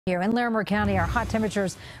Here in Larimer County, our hot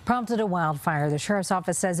temperatures prompted a wildfire. The sheriff's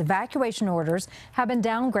office says evacuation orders have been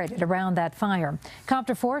downgraded around that fire.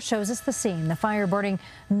 Copter 4 shows us the scene. The fire burning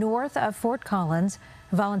north of Fort Collins.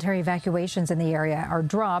 Voluntary evacuations in the area are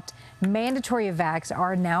dropped. Mandatory evacs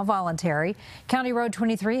are now voluntary. County Road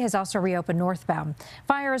 23 has also reopened northbound.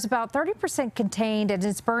 Fire is about 30% contained and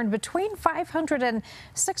it's burned between 500 and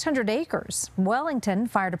 600 acres. Wellington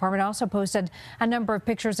Fire Department also posted a number of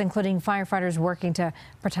pictures, including firefighters working to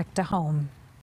protect a home.